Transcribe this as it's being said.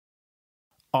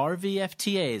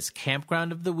RVFTA's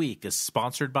Campground of the Week is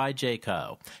sponsored by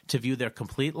Jayco. To view their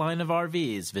complete line of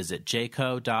RVs, visit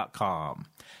jayco.com.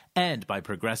 And by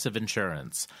Progressive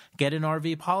Insurance. Get an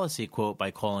RV policy quote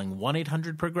by calling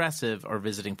 1-800-PROGRESSIVE or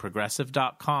visiting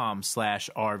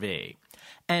progressive.com/RV.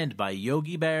 And by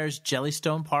Yogi Bear's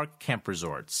Jellystone Park Camp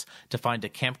Resorts. To find a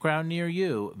campground near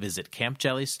you, visit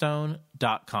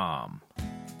campjellystone.com.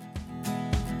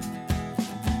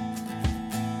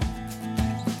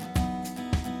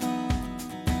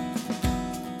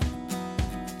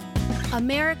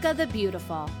 America the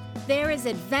Beautiful. There is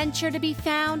adventure to be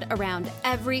found around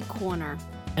every corner.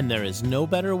 And there is no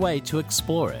better way to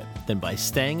explore it than by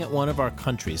staying at one of our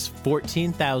country's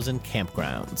 14,000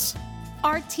 campgrounds.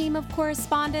 Our team of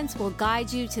correspondents will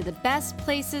guide you to the best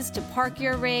places to park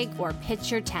your rig or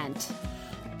pitch your tent.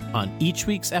 On each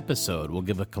week's episode, we'll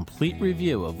give a complete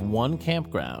review of one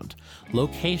campground,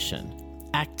 location,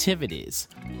 activities,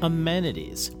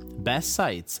 amenities, best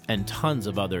sites, and tons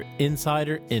of other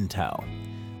insider intel.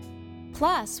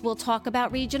 Plus, we'll talk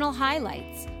about regional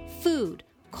highlights, food,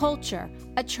 culture,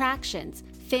 attractions,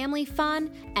 family fun,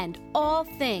 and all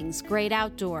things great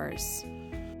outdoors.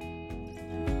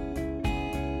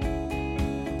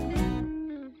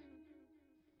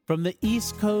 From the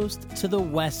East Coast to the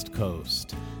West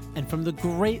Coast, and from the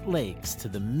Great Lakes to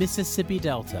the Mississippi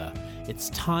Delta,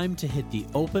 it's time to hit the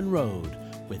open road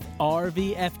with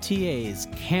RVFTA's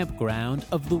Campground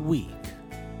of the Week.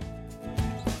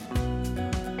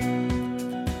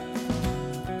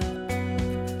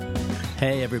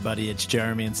 Hey everybody, it's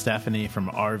Jeremy and Stephanie from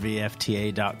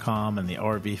RVFTA.com and the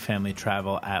RV Family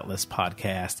Travel Atlas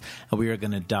podcast, and we are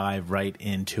going to dive right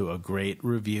into a great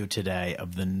review today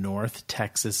of the North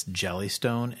Texas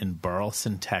Jellystone in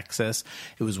Burleson, Texas.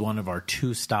 It was one of our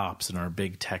 2 stops in our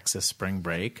big Texas spring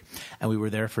break, and we were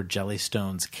there for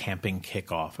Jellystone's camping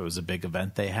kickoff. It was a big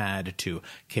event they had to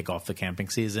kick off the camping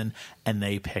season, and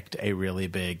they picked a really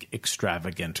big,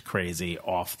 extravagant, crazy,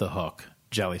 off-the-hook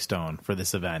Jellystone for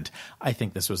this event. I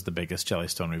think this was the biggest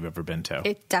Jellystone we've ever been to.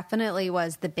 It definitely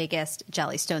was the biggest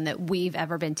Jellystone that we've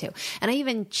ever been to. And I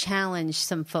even challenged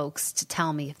some folks to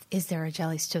tell me, is there a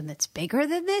Jellystone that's bigger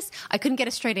than this? I couldn't get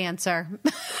a straight answer.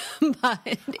 But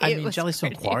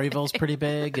Jellystone Quarryville is pretty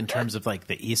big in terms of like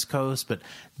the East Coast, but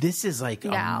this is like a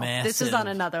massive... This is on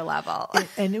another level.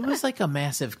 And it was like a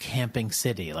massive camping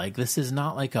city. Like this is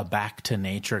not like a back to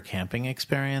nature camping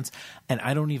experience. And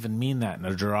I don't even mean that in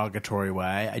a derogatory way.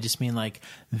 I just mean like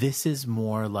this is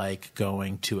more like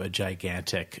going to a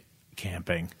gigantic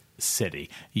camping city.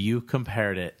 You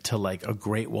compared it to like a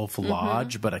Great Wolf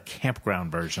Lodge, but a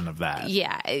campground version of that.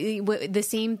 Yeah, the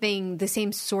same thing, the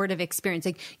same sort of experience.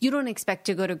 Like you don't expect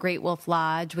to go to Great Wolf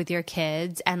Lodge with your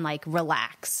kids and like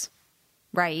relax.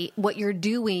 Right? What you're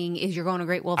doing is you're going to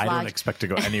Great Wolf Lodge. I don't expect to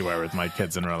go anywhere with my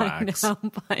kids and relax. I know,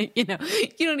 but, you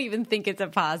don't even think it's a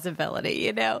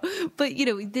possibility, But,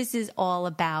 this is all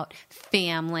about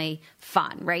family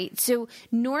fun, right? So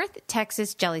North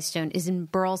Texas Jellystone is in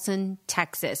Burleson,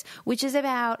 Texas, which is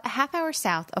about a half hour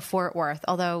south of Fort Worth,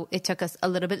 although it took us a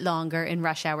little bit longer in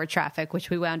rush hour traffic, which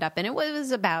we wound up in. It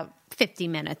was about 50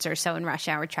 minutes or so in rush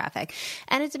hour traffic.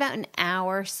 And it's about an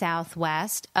hour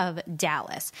southwest of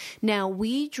Dallas. Now,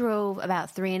 we drove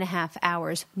about 3.5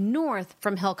 hours north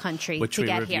from Hill Country to get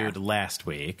here. Which we reviewed last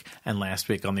week. And last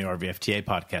week on the RVFTA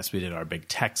podcast, we did our big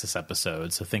Texas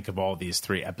episode. So think of all these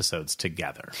 3 episodes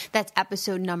together. That's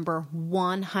episode number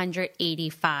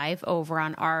 185 over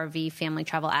on RV Family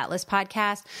Travel Atlas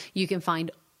podcast. You can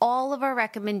find all of our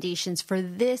recommendations for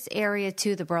this area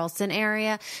too, the Burleson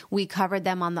area. We covered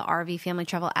them on the RV Family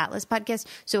Travel Atlas podcast.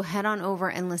 So head on over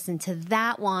and listen to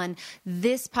that one.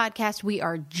 This podcast, we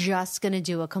are just going to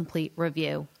do a complete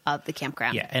review of the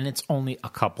campground. Yeah, and it's only a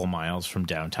couple miles from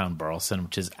downtown Burleson,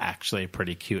 which is actually a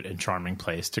pretty cute and charming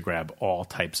place to grab all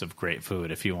types of great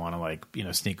food if you want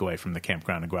to sneak away from the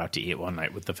campground and go out to eat one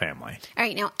night with the family. All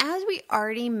right, now as we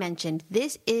already mentioned,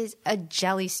 this is a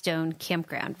Jellystone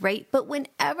campground, right? But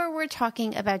whenever we're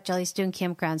talking about Jellystone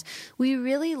campgrounds, we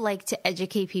really like to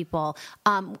educate people.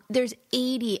 There's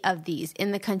 80 of these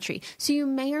in the country, so you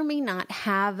may or may not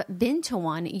have been to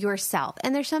one yourself.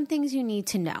 And there's some things you need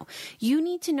to know. You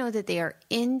need to know that they are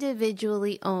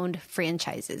individually owned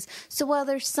franchises. So while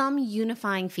there's some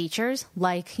unifying features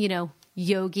like,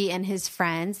 Yogi and his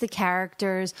friends. The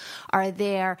characters are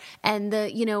there, and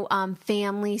the,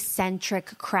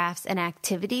 family-centric crafts and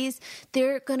activities,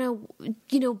 they're going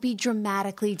to, be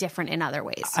dramatically different in other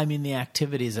ways. I mean, the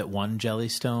activities at one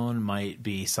Jellystone might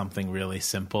be something really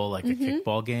simple, like a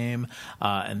kickball game,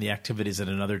 and the activities at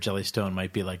another Jellystone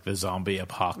might be like the zombie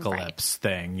apocalypse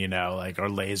thing, or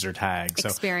laser tag. So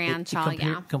experiential,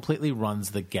 it completely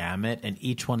runs the gamut, and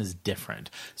each one is different.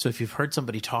 So if you've heard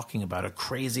somebody talking about a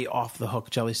crazy off-the-hook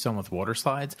Jellystone with water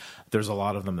slides, there's a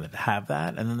lot of them that have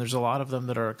that, and then there's a lot of them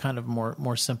that are kind of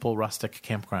more simple, rustic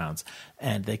campgrounds,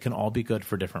 and they can all be good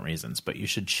for different reasons. But you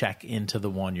should check into the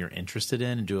one you're interested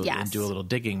in and do a little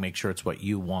digging, make sure it's what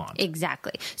you want.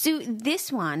 Exactly. So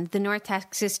this one, the North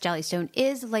Texas Jellystone,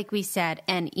 is, like we said,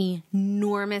 an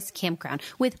enormous campground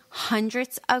with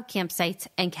hundreds of campsites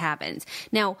and cabins.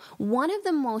 Now, one of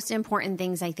the most important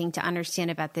things I think to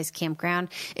understand about this campground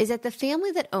is that the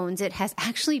family that owns it has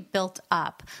actually built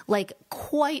up like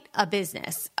quite a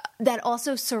business that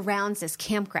also surrounds this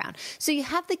campground. So you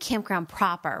have the campground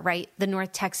proper, right? The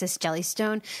North Texas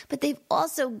Jellystone, but they've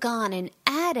also gone and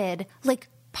added like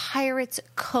Pirates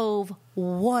Cove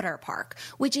Water Park,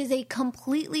 which is a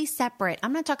completely separate,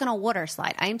 I'm not talking a water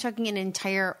slide, I am talking an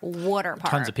entire water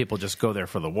park. Tons of people just go there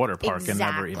for the water park and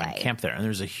never even camp there. And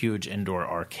there's a huge indoor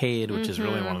arcade, which is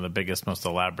really one of the biggest, most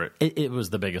elaborate. It was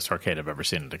the biggest arcade I've ever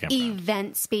seen at a campground.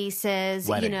 Event spaces,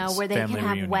 weddings, where they can have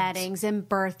reunions. weddings and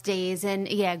birthdays and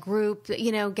group,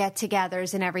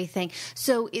 get-togethers and everything.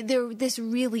 So this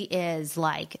really is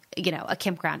like, a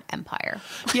campground empire.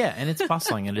 Yeah, and it's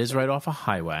bustling. It is right off a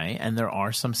highway, and there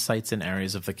are some sites and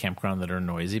areas of the campground that are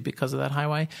noisy because of that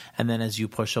highway. And then as you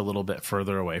push a little bit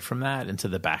further away from that into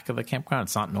the back of the campground,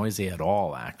 it's not noisy at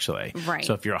all, actually. Right.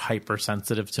 So if you're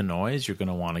hypersensitive to noise, you're going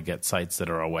to want to get sites that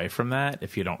are away from that.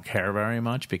 If you don't care very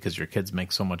much because your kids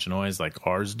make so much noise like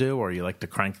ours do, or you like to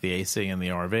crank the AC in the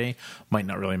RV, might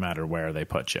not really matter where they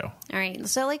put you. All right.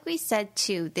 So like we said,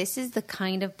 too, this is the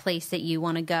kind of place that you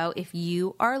want to go if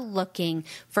you are looking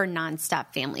for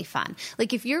nonstop family fun.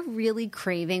 Like if you're really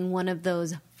craving one of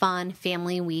those fun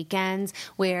family weekends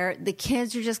where the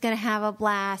kids are just going to have a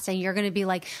blast and you're going to be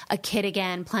like a kid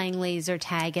again playing laser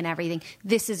tag and everything,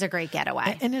 this is a great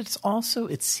getaway. And it's also,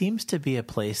 it seems to be a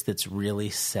place that's really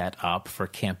set up for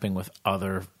camping with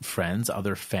other friends,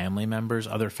 other family members,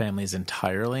 other families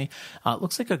entirely. It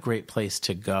looks like a great place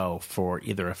to go for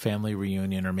either a family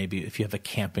reunion or maybe if you have a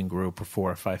camping group of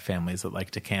 4 or 5 families that like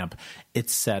to camp,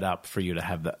 it's set up for you to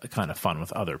have that kind of fun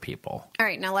with other people. All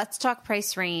right, now let's talk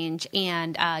price range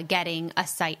and getting a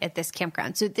site at this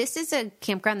campground. So this is a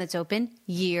campground that's open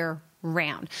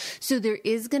year-round. So there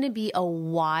is going to be a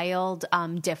wild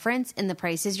difference in the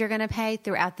prices you're going to pay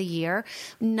throughout the year.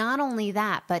 Not only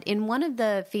that, but in one of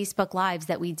the Facebook Lives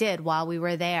that we did while we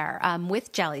were there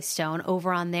with Jellystone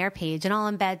over on their page, and I'll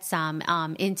embed some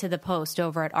into the post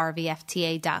over at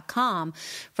rvfta.com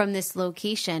from this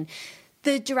location,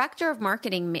 the director of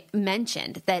marketing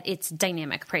mentioned that it's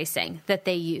dynamic pricing that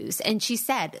they use. And she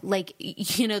said,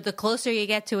 the closer you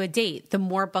get to a date, the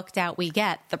more booked out we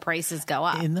get, the prices go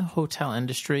up. In the hotel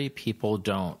industry, people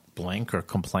don't blink or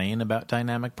complain about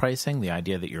dynamic pricing. The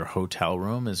idea that your hotel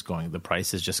room the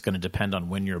price is just going to depend on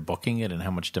when you're booking it and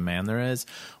how much demand there is.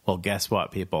 Well, guess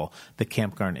what, people? The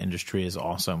campground industry is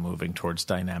also moving towards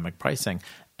dynamic pricing.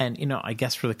 And, I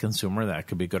guess for the consumer, that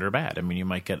could be good or bad. I mean, you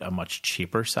might get a much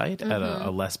cheaper site at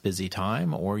a less busy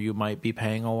time, or you might be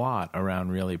paying a lot around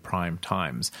really prime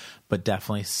times. But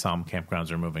definitely some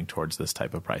campgrounds are moving towards this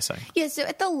type of pricing. Yeah, so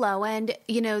at the low end,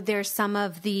 there's some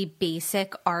of the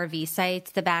basic RV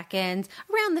sites, the back ends,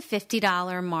 around the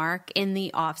 $50 mark in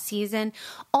the off season,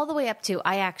 all the way up to,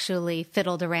 I actually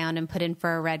fiddled around and put in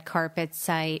for a red carpet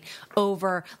site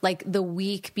over like the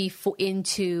week before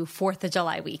into 4th of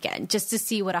July weekend, just to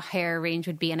see what a higher range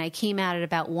would be. And I came out at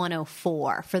about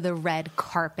 104 for the red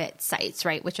carpet sites,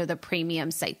 right, which are the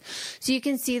premium sites. So you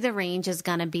can see the range is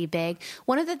going to be big.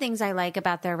 One of the things I like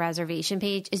about their reservation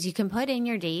page is you can put in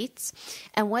your dates,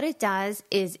 and what it does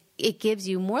is it gives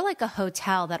you more like a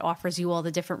hotel that offers you all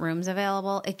the different rooms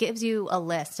available. It gives you a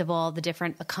list of all the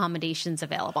different accommodations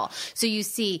available. So you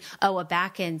see, a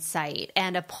back-end site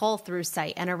and a pull-through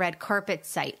site and a red carpet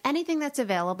site. Anything that's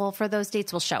available for those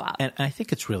dates will show up. And I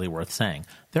think it's really worth saying,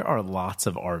 there are lots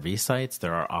of RV sites.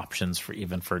 There are options for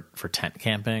tent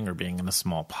camping or being in a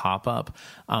small pop-up.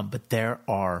 But there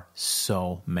are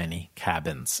so many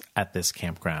cabins at this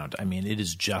campground. I mean, it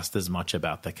is just as much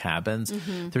about the cabins.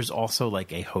 Mm-hmm. There's also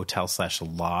like a hotel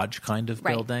hotel/lodge kind of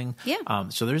Right. building. Yeah.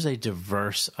 So there's a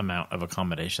diverse amount of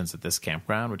accommodations at this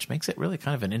campground, which makes it really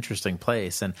kind of an interesting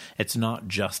place. And it's not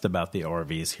just about the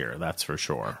RVs here, that's for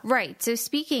sure. Right. So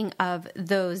speaking of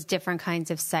those different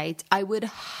kinds of sites, I would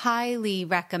highly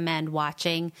recommend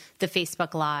watching the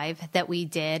Facebook Live that we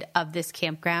did of this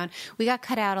campground. We got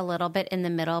cut out a little bit in the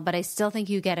middle, but I still think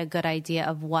you get a good idea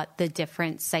of what the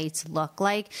different sites look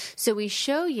like. So we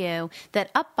show you that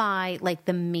up by like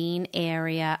the main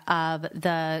area of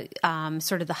the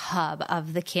sort of the hub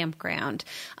of the campground,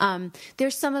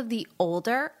 there's some of the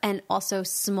older and also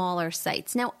smaller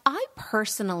sites. Now, I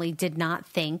personally did not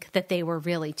think that they were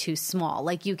really too small,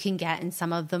 like you can get in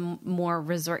some of the more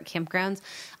resort campgrounds.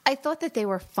 I thought that they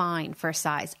were fine for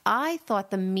size. I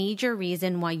thought the major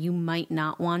reason why you might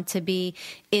not want to be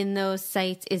in those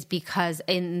sites is because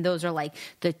those are like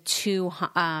the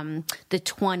 20s,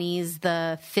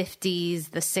 the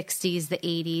 50s, the 60s, the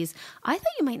 80s. I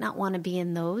thought you might not want to be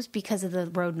in those because of the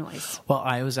road noise. Well,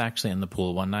 I was actually in the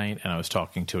pool one night and I was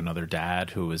talking to another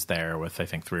dad who was there with, I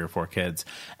think, 3 or 4 kids.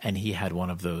 And he had one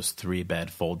of those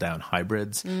 3-bed fold down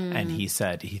hybrids. And he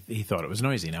said he thought it was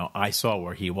noisy. Now, I saw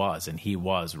where he was and he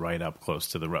was right up close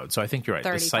to the road. So I think you're right.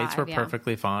 The sites were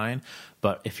perfectly fine.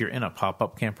 But if you're in a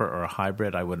pop-up camper or a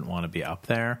hybrid, I wouldn't want to be up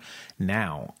there.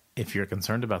 Now, if you're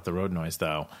concerned about the road noise,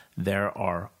 though, there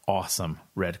are awesome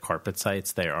red carpet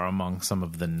sites. They are among some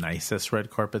of the nicest red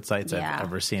carpet sites I've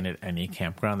ever seen at any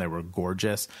campground. They were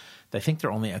gorgeous. I think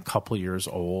they're only a couple years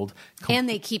old. And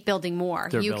they keep building more.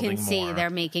 You can see more. They're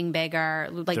making bigger,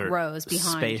 like They're rows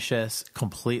behind. Spacious,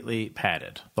 completely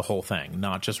padded, the whole thing.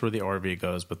 Not just where the RV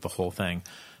goes, but the whole thing.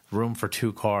 Room for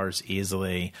 2 cars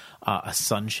easily. A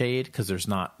sunshade, because there's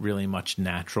not really much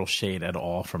natural shade at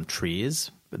all from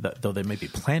trees. Though they may be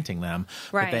planting them,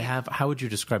 right. But they have. How would you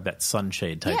describe that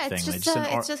sunshade type thing? It's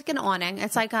just like an awning.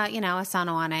 It's like a sun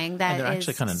awning that they're is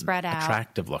actually kind of spread out.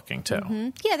 Attractive looking too. Mm-hmm.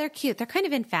 Yeah, they're cute. They're kind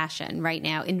of in fashion right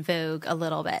now, in vogue a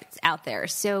little bit out there.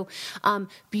 So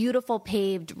beautiful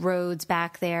paved roads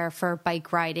back there for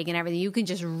bike riding and everything. You can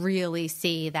just really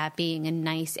see that being a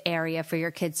nice area for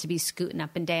your kids to be scooting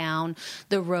up and down.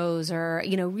 The rows are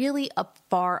really up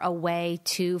far away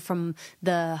too from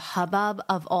the hubbub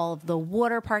of all of the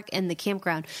water park and the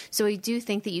campground. So I do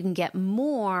think that you can get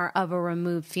more of a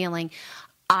removed feeling.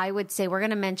 I would say we're going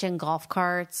to mention golf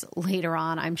carts later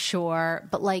on, I'm sure.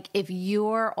 But like if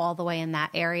you're all the way in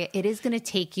that area, it is going to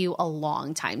take you a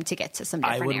long time to get to some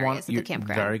different areas of the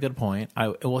campground. Very good point.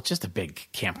 Well, it's just a big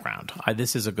campground.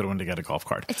 This is a good one to get a golf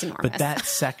cart. It's enormous. But that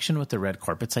section with the red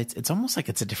carpet sites, it's almost like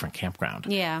it's a different campground.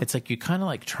 Yeah. It's like you kind of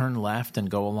like turn left and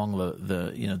go along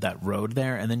the that road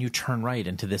there, and then you turn right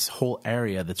into this whole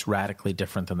area that's radically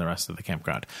different than the rest of the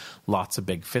campground. Lots of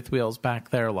big fifth wheels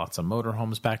back there, lots of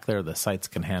motorhomes back there. The sites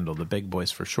can handle the big boys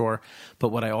for sure. But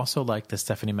what I also like that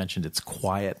Stephanie mentioned, it's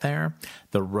quiet there.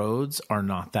 The roads are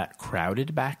not that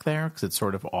crowded back there because it's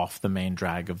sort of off the main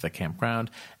drag of the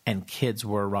campground. And kids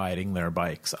were riding their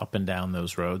bikes up and down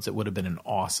those roads. It would have been an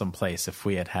awesome place if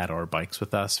we had our bikes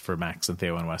with us for Max and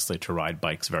Theo and Wesley to ride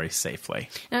bikes very safely.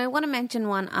 Now, I want to mention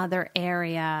one other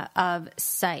area of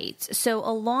sites. So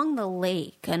along the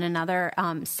lake and another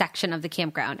section of the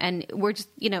campground, and we're just,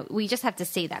 we just have to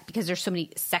say that because there's so many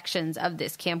sections of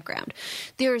this campground.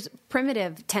 There's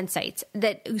primitive tent sites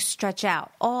that stretch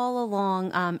out all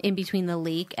along in between the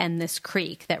lake and this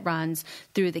creek that runs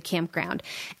through the campground.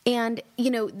 And,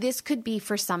 this could be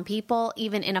for some people,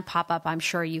 even in a pop-up, I'm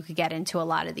sure you could get into a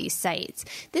lot of these sites.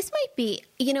 This might be,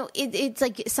 it's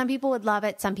like some people would love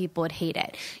it, some people would hate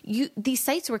it. These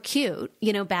sites were cute,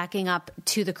 backing up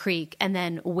to the creek and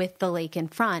then with the lake in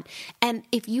front. And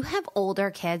if you have older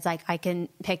kids, like I can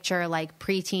picture like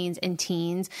preteens and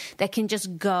teens that can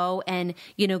just go and,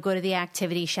 go to the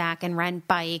activity shack and rent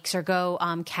bikes or go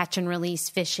catch and release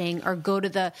fishing or go to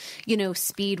the,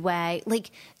 speedway,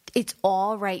 like it's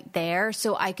all right there.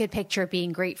 So I could picture it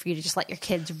being great for you to just let your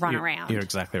kids run around. You're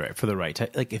exactly right. For the right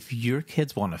type. Like if your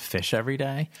kids want to fish every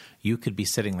day, you could be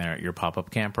sitting there at your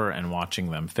pop-up camper and watching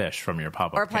them fish from your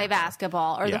pop-up camper. Or play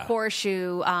basketball or the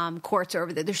horseshoe courts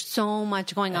over there. There's so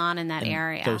much going on in that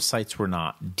area. Those sites were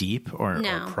not deep or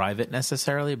private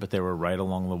necessarily, but they were right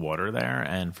along the water there.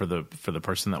 And for the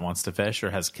person that wants to fish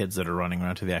or has kids that are running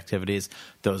around to the activities,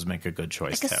 those make a good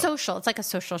choice It's like a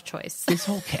social choice. This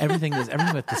whole everything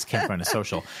with this campground is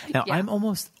social. Now, I'm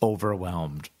almost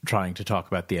overwhelmed trying to talk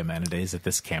about the amenities at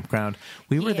this campground.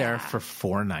 We were there for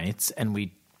 4 nights, and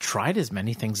we tried as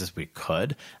many things as we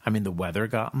could. I mean, the weather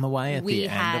got in the way at the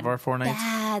end of our 4 nights.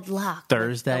 Bad luck.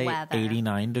 Thursday,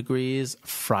 89 degrees.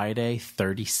 Friday,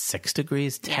 36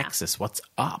 degrees. Yeah. Texas, what's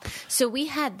up? So we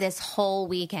had this whole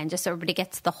weekend, just so everybody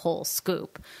gets the whole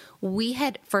scoop.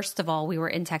 First of all, we were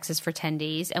in Texas for 10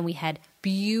 days and we had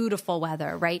beautiful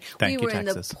weather, right? Thank we you, were in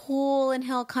Texas. the pool in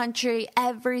Hill Country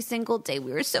every single day.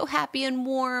 We were so happy and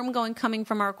warm coming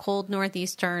from our cold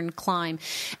northeastern climb.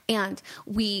 And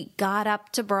we got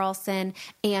up to Burleson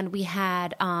and we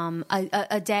had about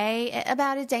a day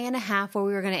and a half where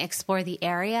we were going to explore the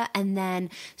area. And then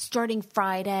starting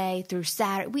Friday through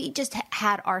Saturday, we just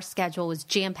had our schedule was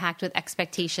jam-packed with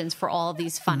expectations for all of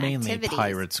these fun activities.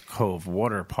 Pirates Cove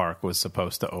Water Park was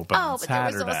supposed to open on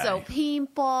Saturday. There was also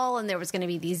paintball and there was going to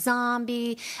be the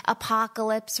zombie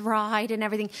apocalypse ride and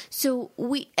everything. So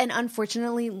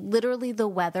unfortunately, literally the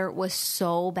weather was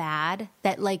so bad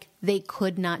that they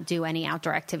could not do any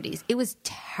outdoor activities. It was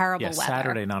terrible weather.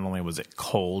 Saturday, not only was it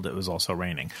cold, it was also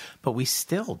raining, but we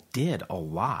still did a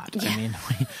lot. Yeah. I mean,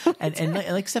 and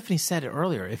like Stephanie said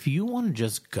earlier, if you want to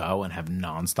just go and have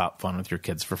nonstop fun with your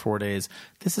kids for 4 days,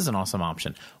 this is an awesome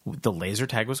option. The laser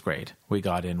tag was great. We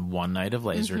got in one night of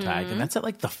laser tag, and that's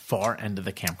at the far end of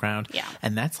the campground. Yeah.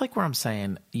 And that's where I'm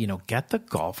saying, get the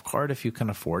golf cart if you can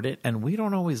afford it. And we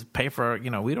don't always pay for,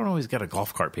 we don't always get a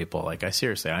golf cart, people. I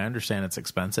understand it's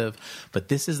expensive, but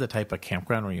this is the type of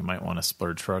campground where you might want to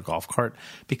splurge for a golf cart,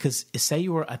 because say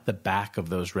you were at the back of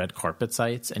those red carpet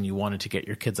sites and you wanted to get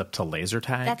your kids up to laser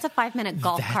tag. That's a 5-minute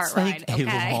golf cart ride. That's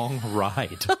a long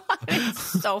ride.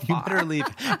 It's so far. You better leave.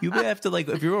 You have to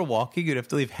if you were walking, you'd have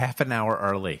to leave half an hour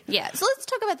early. Yeah. So let's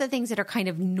talk about the things that are kind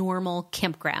of normal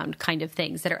campground kind of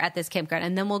things that are at this campground.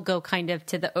 And then we'll go kind of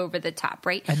to the over the top,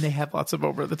 right? And they have lots of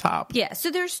over the top. Yeah.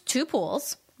 So there's 2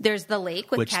 pools. There's the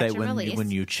lake with catch and release.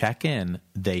 When you check in,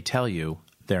 they tell you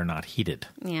they're not heated.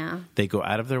 Yeah. They go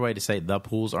out of their way to say the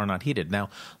pools are not heated.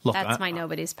 Now, look. That's my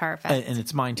nobody's perfect. And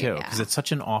it's mine too, because it's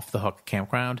such an off-the-hook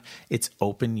campground. It's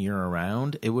open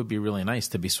year-round. It would be really nice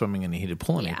to be swimming in a heated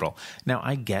pool in April. Now,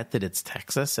 I get that it's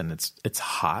Texas and it's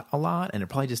hot a lot, and it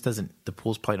probably just doesn't – the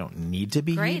pools probably don't need to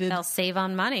be heated. They'll save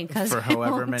on money for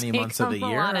however many months of the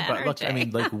year. But look, I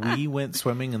mean, we went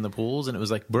swimming in the pools, and it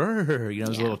was brr, it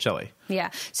was a little chilly.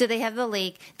 Yeah. So they have the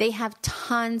lake. They have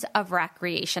tons of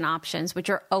recreation options, which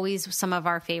are always some of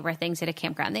our favorite things at a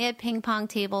campground. They had ping pong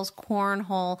tables,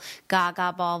 cornhole,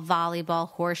 gaga ball, volleyball,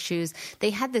 horseshoes. They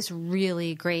had this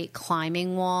really great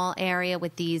climbing wall area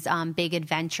with these big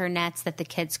adventure nets that the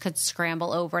kids could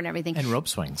scramble over and everything. And rope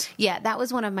swings. Yeah, that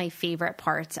was one of my favorite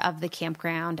parts of the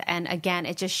campground. And again,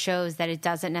 it just shows that it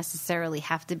doesn't necessarily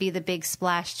have to be the big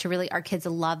splash to really, our kids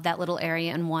love that little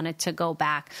area and wanted to go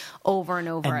back over and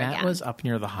over again. And that was up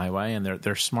near the highway, and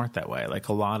they're smart that way.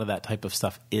 A lot of that type of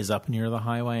stuff is up near the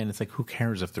highway, and it's who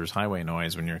cares if there's highway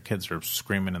noise when your kids are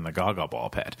screaming in the gaga ball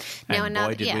pit? And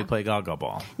boy, did we play gaga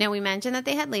ball. Now, we mentioned that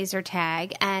they had laser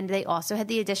tag, and they also had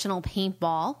the additional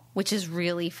paintball, which is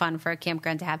really fun for a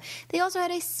campground to have. They also had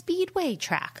a speedway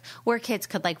track where kids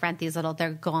could rent these they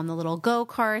go on the little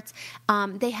go-karts.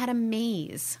 They had a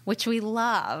maze, which we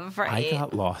love, right? I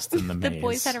got lost in the maze. The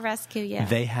boys had to rescue you.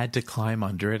 They had to climb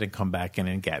under it and come back in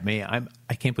and get me.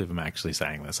 I can't believe I'm actually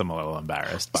saying this. I'm a little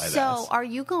embarrassed by this. So are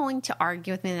you going to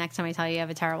argue with me the next time I tell you have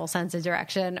a terrible sense of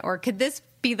direction? Or could this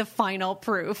be the final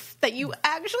proof that you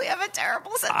actually have a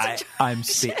terrible sense of direction?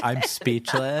 I'm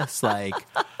speechless.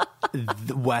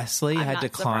 Wesley had to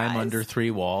climb under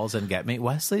 3 walls and get me.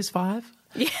 Wesley's 5.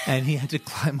 Yeah. And he had to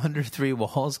climb under 3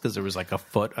 walls because there was a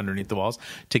foot underneath the walls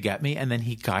to get me. And then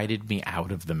he guided me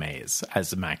out of the maze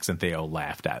as Max and Theo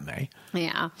laughed at me.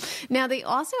 Yeah. Now, they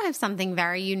also have something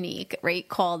very unique, right,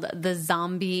 called the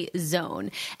Zombie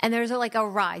Zone. And there's a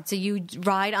ride. So you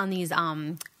ride on these,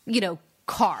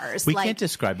 cars. We can't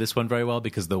describe this one very well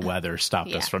because the weather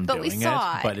stopped us from doing it.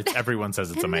 But everyone says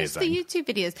it's amazing. There's the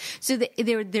YouTube videos. So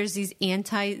there's these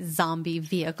anti-zombie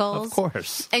vehicles. Of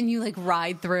course. And you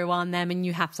ride through on them and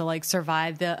you have to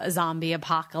survive the zombie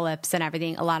apocalypse and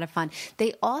everything. A lot of fun.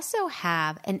 They also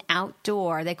have an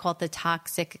outdoor, they call it the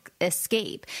Toxic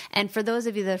Escape. And for those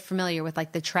of you that are familiar with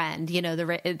the trend,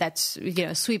 that's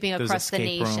sweeping across the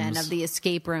nation of the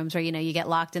escape rooms where, you get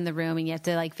locked in the room and you have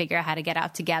to figure out how to get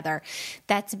out together.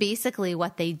 That's basically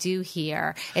what they do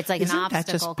here. It's an obstacle course. Isn't that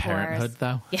just parenthood,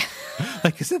 though?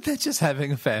 Yeah. Isn't that just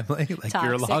having a family?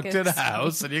 You're locked in a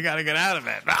house and you got to get out of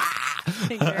it.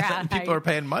 Figure out people are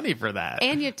paying money for that.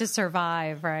 And you have to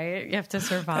survive, right? You have to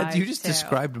survive. You just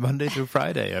described Monday through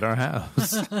Friday at our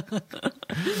house.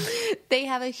 They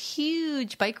have a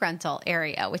huge bike rental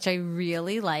area, which I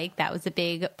really like. That was a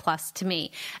big plus to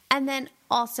me. And then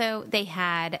also, they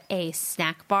had a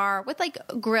snack bar with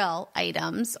grill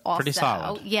items also. Pretty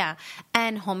solid. Yeah.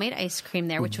 And homemade ice cream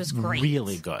there, which was great.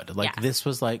 Really good. This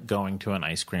was going to an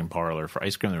ice cream parlor for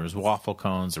ice cream. There was waffle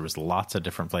cones. There was lots of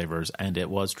different flavors, and it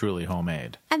was truly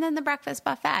homemade. And then the breakfast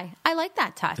buffet. I like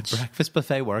that touch. The breakfast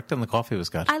buffet worked, and the coffee was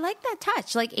good. I like that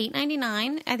touch, like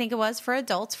 $8.99, I think it was, for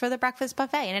adults for the breakfast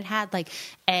buffet. And it had like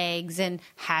eggs and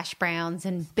hash browns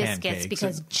and biscuits Pancakes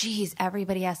because, geez,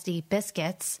 everybody has to eat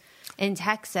biscuits in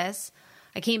Texas.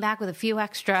 I came back with a few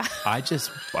extra. I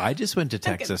just went to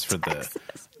Texas for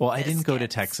I didn't go to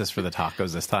Texas for the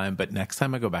tacos this time, but next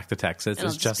time I go back to Texas, It'll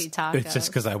it's just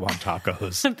because I want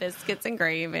tacos. Biscuits and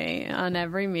gravy on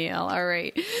every meal. All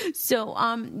right. So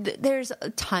there's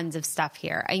tons of stuff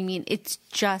here. I mean, it's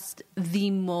just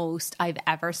the most I've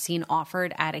ever seen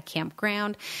offered at a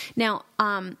campground. Now,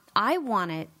 I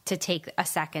wanted to take a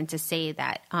second to say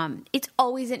that it's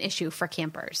always an issue for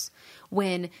campers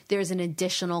when there's an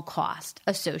additional cost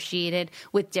associated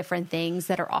with different things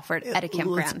that are offered at a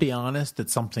campground. Let's be honest,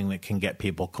 it's something that can get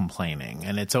people complaining.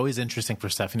 And it's always interesting for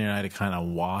Stephanie and I to kind of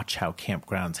watch how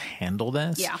campgrounds handle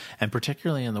this. Yeah. And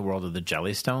particularly in the world of the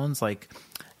Jellystones, like,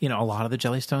 you know, a lot of the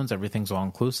Jellystones, everything's all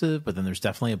inclusive, but then there's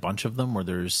definitely a bunch of them where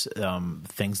there's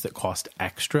things that cost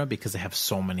extra because they have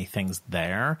so many things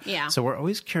there. Yeah. So we're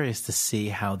always curious to see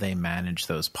how they manage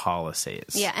those policies.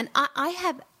 Yeah, and I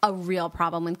have a real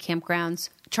problem when campgrounds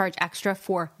charge extra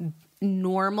for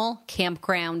normal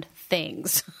campground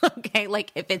things. Okay,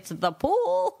 like if it's the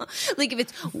pool, like if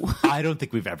it's I don't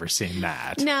think we've ever seen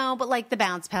that. No, but like the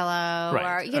bounce pillow,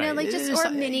 right, or you know, like just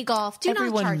or mini golf. Do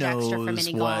not charge extra for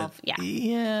mini golf.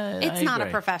 Yeah, it's not a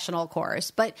professional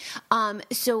course, but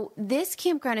so this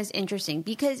campground is interesting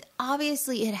because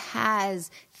obviously it has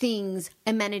things,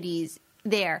 amenities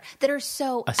there that are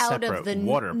so out of the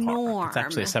water norm. Park. It's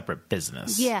actually a separate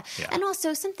business. Yeah. And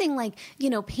also something like, you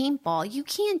know, paintball, you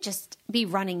can't just be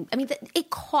running. I mean,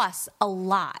 it costs a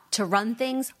lot to run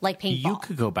things like paintball. You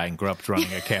could go bankrupt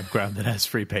running a campground that has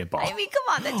free paintball. I mean,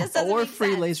 come on, that just doesn't or make free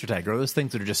sense. laser tag, or those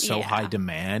things that are just so high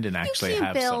demand and actually you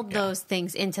have can't build those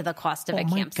things into the cost of a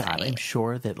campsite. God, I'm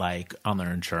sure that like on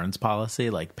their insurance policy,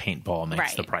 like paintball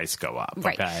makes the price go up.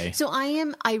 Right. Okay. So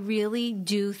I really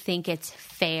do think it's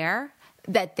fair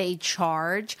that they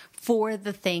charge for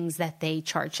the things that they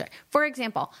charge. For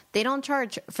example, they don't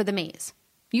charge for the maze.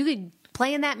 You could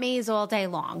play in that maze all day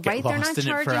long, right? They're not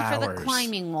charging for the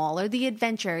climbing wall or the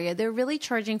adventure area. They're really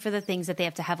charging for the things that they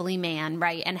have to heavily man,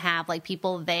 right? And have like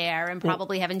people there and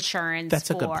probably have insurance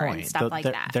that's a good point. And stuff like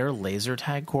that. Their laser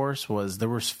tag course there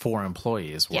was 4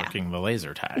 employees working the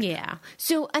laser tag. Yeah.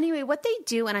 So anyway, what they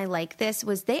do, and I like this,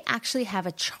 was they actually have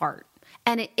a chart.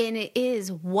 And it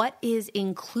is what is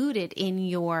included in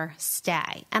your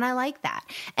stay. And I like that.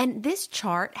 And this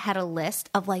chart had a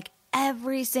list of like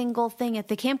every single thing at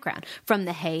the campground, from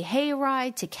the hay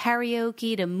ride to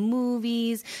karaoke to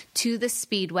movies to the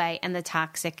speedway and the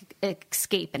toxic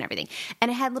escape and everything.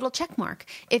 And it had a little check mark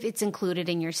if it's included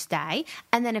in your stay.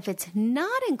 And then if it's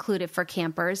not included for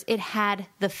campers, it had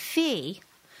the fee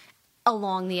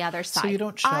along the other side. So you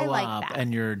don't show up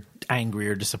and you're angry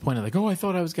or disappointed, like, oh, I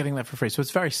thought I was getting that for free. So it's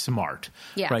very smart,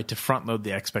 right, to front load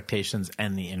the expectations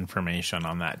and the information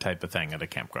on that type of thing at a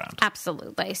campground.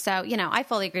 Absolutely. So, you know, I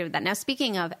fully agree with that. Now,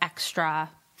 speaking of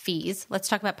extra fees, let's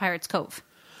talk about Pirates Cove.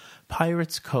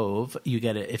 Pirates Cove, you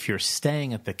get if you're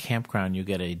staying at the campground, you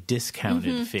get a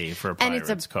discounted fee for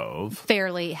Pirates Cove.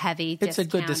 Fairly heavy discount. It's a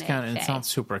good discount, and it's not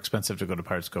super expensive to go to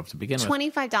Pirates Cove to begin with.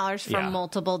 $25 for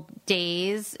multiple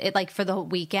days, like for the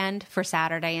weekend, for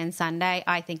Saturday and Sunday,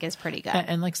 I think is pretty good.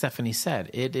 And like Stephanie said,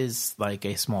 it is like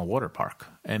a small water park.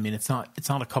 I mean, it's not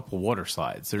a couple water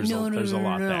slides. There's a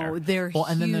lot there. They're huge.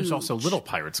 And then there's also Little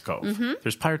Pirates Cove. Mm-hmm.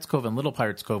 There's Pirates Cove and Little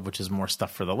Pirates Cove, which is more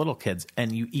stuff for the little kids,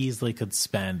 and you easily could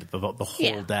spend the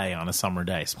whole day on a summer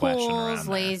day splashing around there.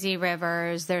 Lazy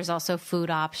rivers. There's also food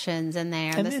options in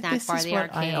there. And the snack bar, the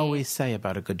arcade. I always say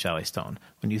about a good Jellystone.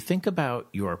 When you think about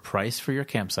your price for your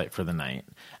campsite for the night,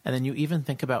 and then you even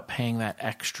think about paying that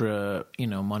extra,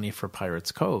 money for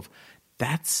Pirates Cove,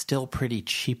 that's still pretty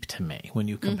cheap to me when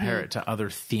you compare it to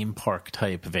other theme park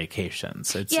type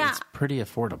vacations. It's pretty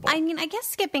affordable. I mean, I guess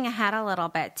skipping ahead a little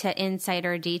bit to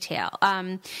insider detail.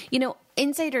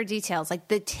 Insider details, like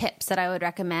the tips that I would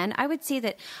recommend, I would say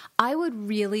that I would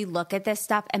really look at this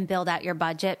stuff and build out your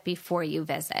budget before you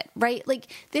visit, right? Like,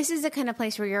 this is the kind of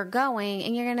place where you're going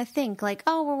and you're going to think like,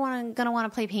 oh, we're going to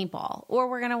want to play paintball, or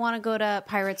we're going to want to go to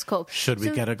Pirates Cove. Should we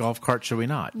get a golf cart? Should we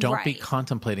not? Don't be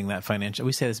contemplating that financial.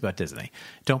 We say this about Disney.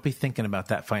 Don't be thinking about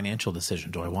that financial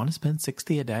decision. Do I want to spend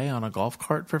 $60 a day on a golf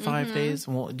cart for 5 days?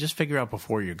 Well, just figure out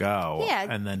before you go,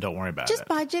 and then don't worry about it. Just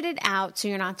budget it out so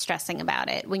you're not stressing about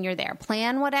it when you're there.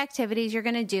 plan what activities you're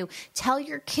going to do. Tell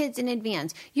your kids in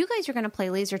advance, you guys are going to play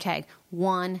laser tag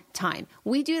one time.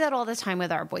 We do that all the time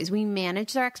with our boys. We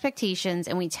manage their expectations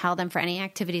and we tell them for any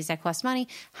activities that cost money,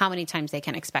 how many times they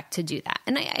can expect to do that.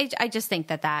 And I just think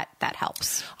that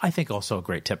helps. I think also a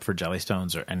great tip for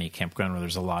Jellystones or any campground where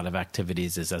there's a lot of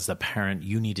activities is, as the parent,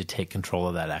 you need to take control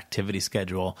of that activity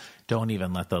schedule. Don't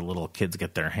even let the little kids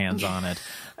get their hands on it.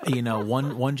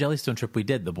 One Jellystone trip we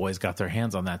did, the boys got their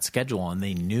hands on that schedule and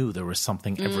they knew there was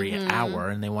something every hour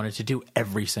and they wanted to do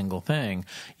every single thing.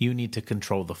 You need to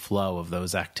control the flow of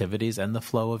those activities and the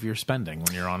flow of your spending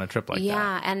when you're on a trip like that.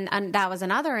 Yeah, and that was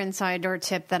another insider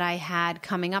tip that I had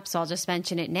coming up, so I'll just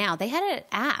mention it now. They had an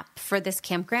app for this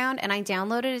campground, and I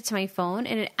downloaded it to my phone,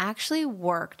 and it actually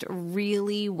worked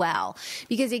really well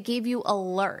because it gave you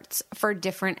alerts for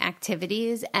different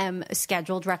activities and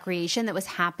scheduled recreation that was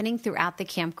happening throughout the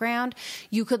campground.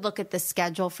 You could look at the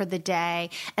schedule for the day,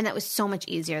 and that was so much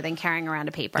easier than carrying around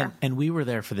a paper. And we were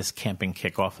there for this camping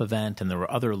kickoff event, and there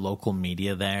were other local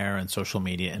media there and social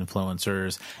media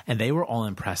influencers, and they were all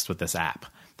impressed with this app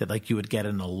that you would get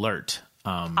an alert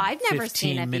I've never 15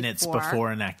 seen it minutes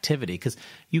before an activity, because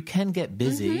you can get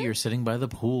busy. You're sitting by the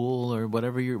pool or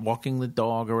whatever, you're walking the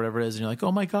dog or whatever it is, and you're like,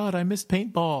 oh my God, I missed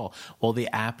paintball. Well, the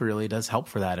app really does help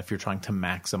for that if you're trying to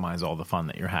maximize all the fun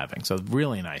that you're having. So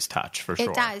really nice touch for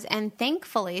sure. It does. And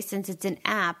thankfully, since it's an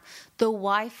app, the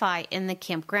Wi-Fi in the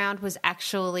campground was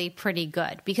actually pretty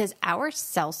good because our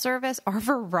cell service, our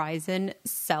Verizon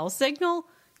cell signal,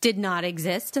 did not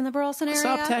exist in the Burleson area.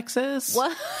 What's up, Texas?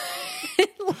 What?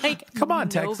 Come on,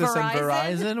 no Texas Verizon. and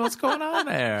Verizon. What's going on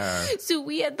there? So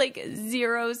we had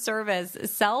zero service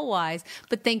cell-wise,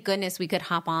 but thank goodness we could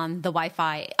hop on the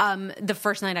Wi-Fi. The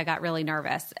first night I got really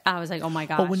nervous. I was like, oh my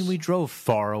gosh. Well, when we drove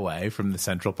far away from the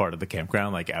central part of the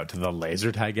campground, out to the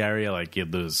laser tag area,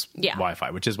 you'd lose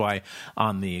Wi-Fi, which is why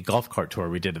on the golf cart tour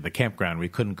we did at the campground, we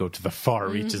couldn't go to the far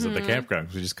reaches of the campground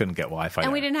because we just couldn't get Wi-Fi.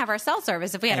 And we didn't have our cell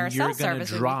service. If we had our cell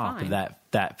service, we'd be fine.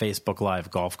 that Facebook Live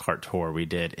golf cart tour we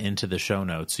did into the show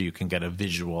notes so you can get a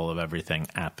visual of everything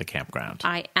at the campground.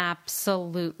 I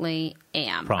absolutely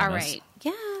am. Promise? All right.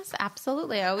 Yes,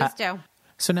 absolutely. I always do.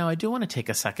 So now I do want to take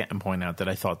a second and point out that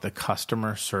I thought the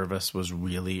customer service was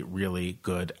really, really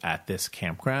good at this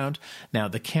campground. Now,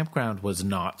 the campground was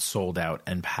not sold out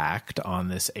and packed on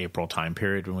this April time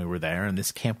period when we were there, and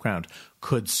this campground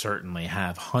could certainly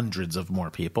have hundreds of more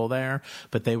people there,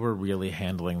 but they were really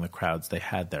handling the crowds they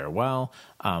had there well.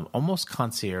 Almost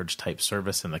concierge type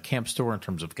service in the camp store in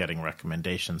terms of getting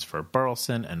recommendations for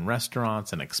Burleson and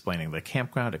restaurants and explaining the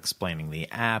campground, explaining the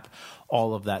app,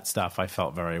 all of that stuff. I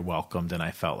felt very welcomed, and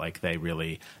I felt like they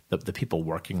really, the people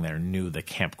working there knew the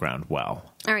campground well.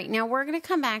 All right, now we're going to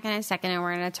come back in a second and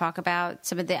we're going to talk about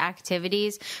some of the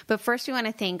activities. But first, we want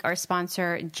to thank our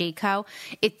sponsor, Jayco.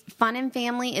 Fun and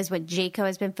family is what Jayco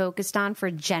has been focused on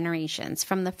for generations.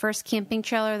 From the first camping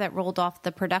trailer that rolled off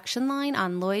the production line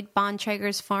on Lloyd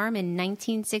Bontrager's farm in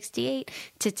 1968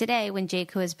 to today, when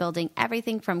Jayco is building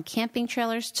everything from camping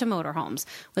trailers to motorhomes.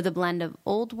 With a blend of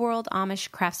old world Amish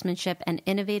craftsmanship and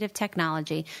innovative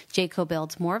technology, Jayco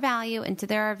builds more value into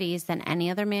their RVs than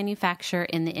any other manufacturer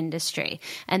in the industry,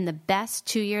 and the best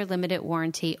 2-year limited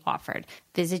warranty offered.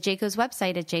 Visit Jayco's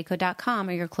website at jayco.com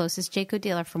or your closest Jayco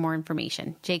dealer for more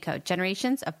information. Jayco,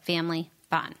 generations of family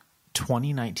fun.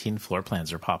 2019 floor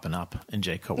plans are popping up in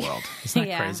Jayco world. Isn't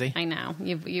that crazy? I know.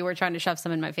 You were trying to shove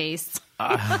some in my face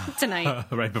tonight.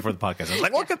 Right before the podcast. I was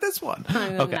like, look at this one.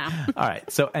 Okay. All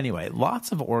right. So anyway,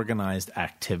 lots of organized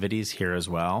activities here as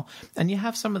well. And you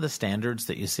have some of the standards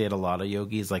that you see at a lot of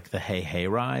yogis, like the Hey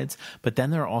rides. But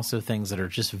then there are also things that are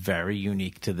just very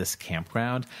unique to this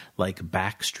campground, like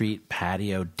backstreet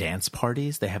patio dance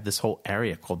parties. They have this whole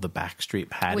area called the backstreet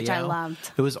patio. Which I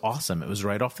loved. It was awesome. It was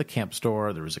right off the camp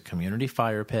store. There was a community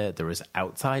fire pit. There was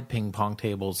outside ping pong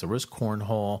tables. There was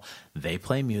cornhole. They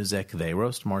play music. They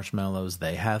roast marshmallows.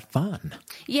 They have fun.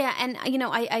 Yeah, and,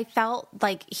 I felt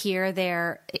like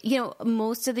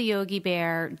most of the Yogi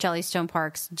Bear Jellystone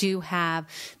parks do have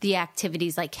the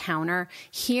activities like counter.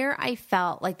 Here, I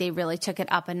felt like they really took it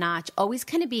up a notch, always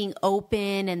kind of being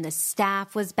open, and the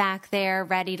staff was back there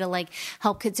ready to,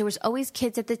 help kids. There was always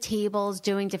kids at the tables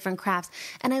doing different crafts,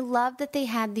 and I love that they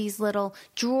had these little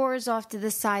drawers off to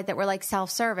the side that were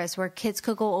self-service, where kids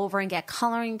could go over and get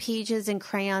coloring pages and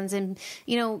crayons and,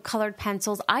 colored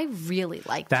pencils. I really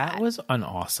like that. That was an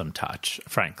awesome touch,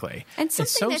 frankly. And something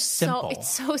it's so that's simple. It's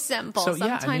so simple. So,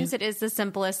 Sometimes it is the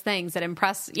simplest things that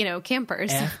impress,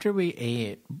 campers. After we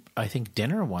ate, I think,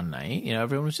 dinner one night,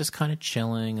 everyone was just kind of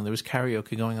chilling and there was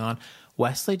karaoke going on.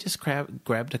 Wesley just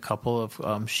grabbed a couple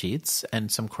of sheets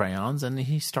and some crayons, and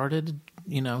he started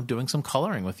doing some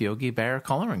coloring with Yogi Bear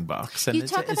coloring books. And you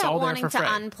talk it's about all there wanting for to free.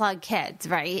 unplug kids,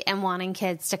 right? And wanting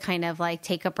kids to kind of like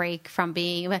take a break from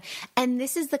being, and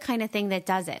this is the kind of thing that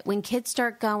does it. When kids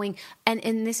start going,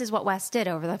 and this is what Wes did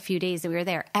over the few days that we were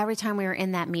there. Every time we were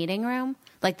in that meeting room,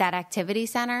 like that activity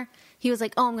center, he was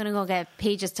like, "Oh, I'm going to go get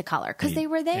pages to color," because they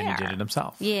were there. And he did it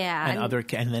himself. Yeah.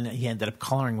 And then he ended up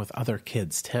coloring with other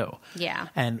kids too. Yeah.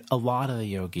 And a lot of the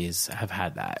yogis have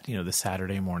had that, the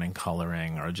Saturday morning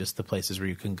coloring, or just the places where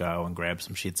you can go and grab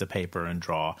some sheets of paper and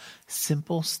draw.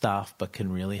 Simple stuff, but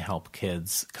can really help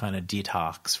kids kind of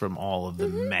detox from all of the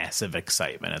massive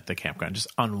excitement at the campground. Just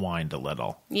unwind a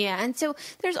little. Yeah. And so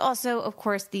there's also, of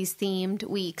course, these themed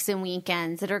weeks and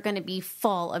weekends that are going to be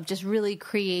full of just really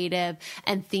creative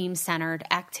and theme-centered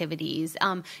activities.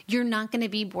 You're not going to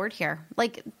be bored here.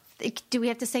 Like, do we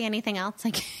have to say anything else?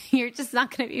 Like, you're just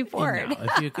not going to be bored. No.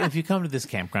 If you come to this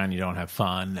campground, you don't have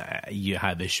fun. You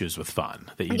have issues with fun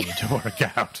that you need to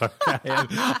work out. Okay?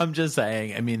 I'm just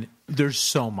saying. I mean, there's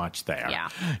so much there.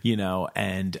 Yeah.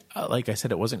 And like I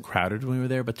said, it wasn't crowded when we were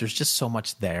there, but there's just so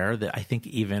much there that I think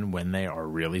even when they are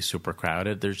really super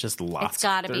crowded, there's just lots. It's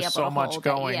got to be able so to much hold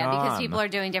going it. Yeah, on. because people are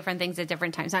doing different things at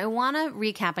different times. Now, I want to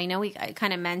recap. I know we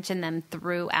kind of mentioned them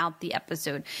throughout the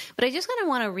episode, but I just kind of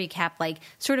want to recap, like,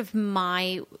 sort of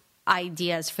my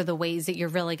ideas for the ways that you're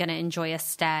really going to enjoy a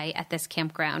stay at this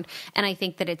campground. And I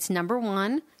think that it's number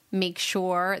one, make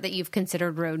sure that you've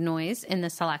considered road noise in the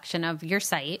selection of your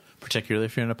site. Particularly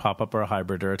if you're in a pop-up or a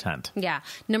hybrid or a tent. Yeah.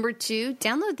 Number two,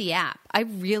 download the app. I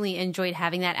really enjoyed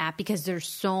having that app because there's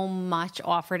so much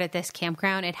offered at this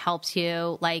campground. It helps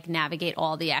you like navigate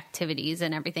all the activities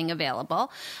and everything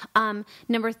available.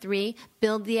 Number three,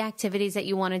 build the activities that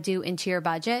you want to do into your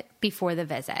budget before the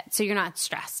visit. So you're not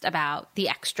stressed about the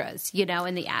extras,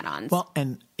 and the add-ons. Well,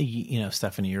 and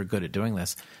Stephanie, you're good at doing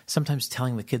this. Sometimes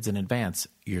telling the kids in advance,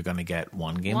 you're going to get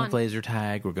one game of laser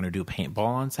tag. We're going to do paintball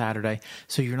on Saturday.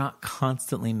 So you're not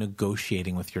constantly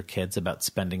negotiating with your kids about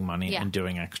spending money and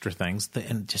doing extra things.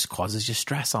 And it just causes you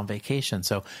stress on vacation.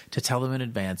 So to tell them in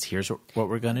advance, here's what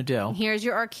we're going to do. Here's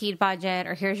your arcade budget,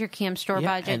 or here's your camp store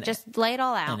budget. Just lay it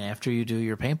all out. And after you do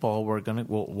your paintball,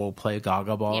 we'll play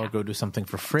Gaga Ball or go do something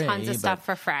for free. Tons of stuff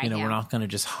for free. We're not going to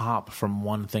just hop from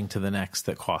one thing to the next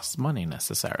that costs money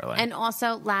necessarily. And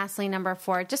also, lastly, number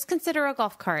four, just consider a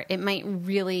golf cart. It might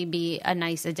really be a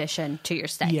nice addition to your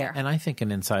stay here. And I think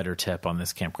an insider tip on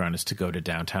this campground is to go to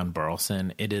downtown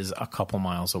Burleson. It is a couple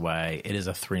miles away. It is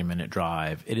a 3-minute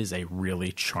drive. It is a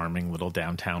really charming little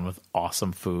downtown with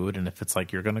awesome food. And if it's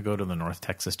like you're going to go to the North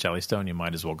Texas Jellystone, you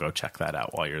might as well go check that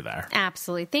out while you're there.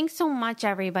 Absolutely. Thanks so much,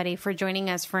 everybody, for joining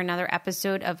us for another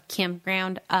episode of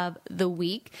Campground of the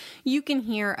Week. You can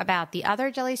hear about the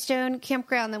other Jellystone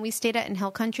campground that we stayed at in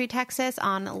Hill Country, Texas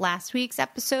on last week's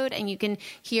episode, and you can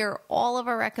hear all of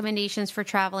our recommendations for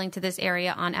traveling to this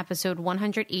area on episode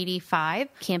 185,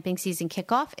 Camping Season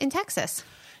Kickoff in Texas.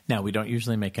 Now, we don't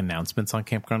usually make announcements on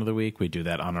Campground of the Week. We do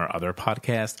that on our other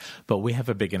podcast, but we have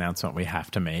a big announcement we have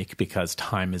to make because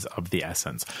time is of the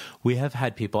essence. We have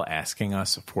had people asking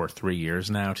us for 3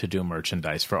 years now to do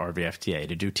merchandise for RVFTA,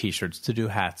 to do t-shirts, to do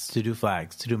hats, to do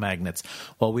flags, to do magnets.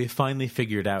 Well, we finally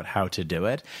figured out how to do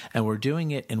it, and we're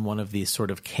doing it in one of these sort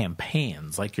of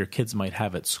campaigns like your kids might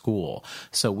have at school.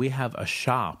 So we have a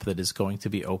shop that is going to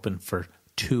be open for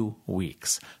 2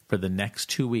 weeks, for the next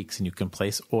 2 weeks, and you can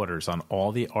place orders on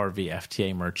all the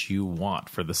RVFTA merch you want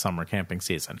for the summer camping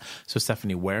season. So,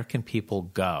 Stephanie, where can people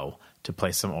go to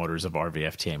place some orders of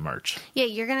RVFTA merch? Yeah,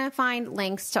 you're going to find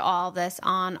links to all this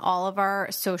on all of our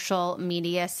social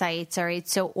media sites, all right?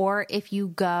 So, or if you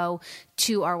go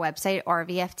to our website,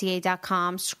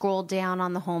 rvfta.com, scroll down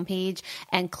on the homepage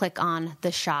and click on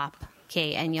the shop,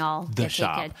 okay? And y'all The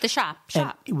shop. The shop.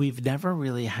 And we've never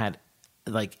really had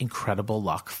like incredible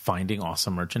luck finding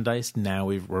awesome merchandise. Now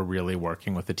we're really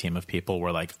working with a team of people.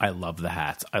 We're like, I love the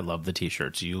hats. I love the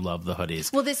t-shirts. You love the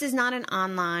hoodies. Well, this is not an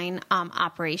online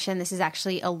operation. This is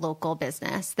actually a local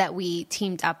business that we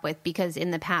teamed up with because in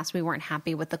the past we weren't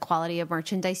happy with the quality of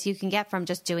merchandise you can get from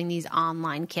just doing these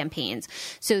online campaigns.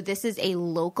 So this is a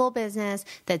local business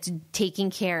that's taking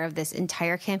care of this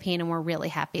entire campaign, and we're really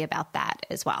happy about that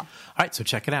as well. All right, so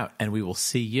check it out, and we will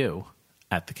see you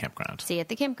at the campground. See you at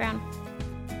the campground.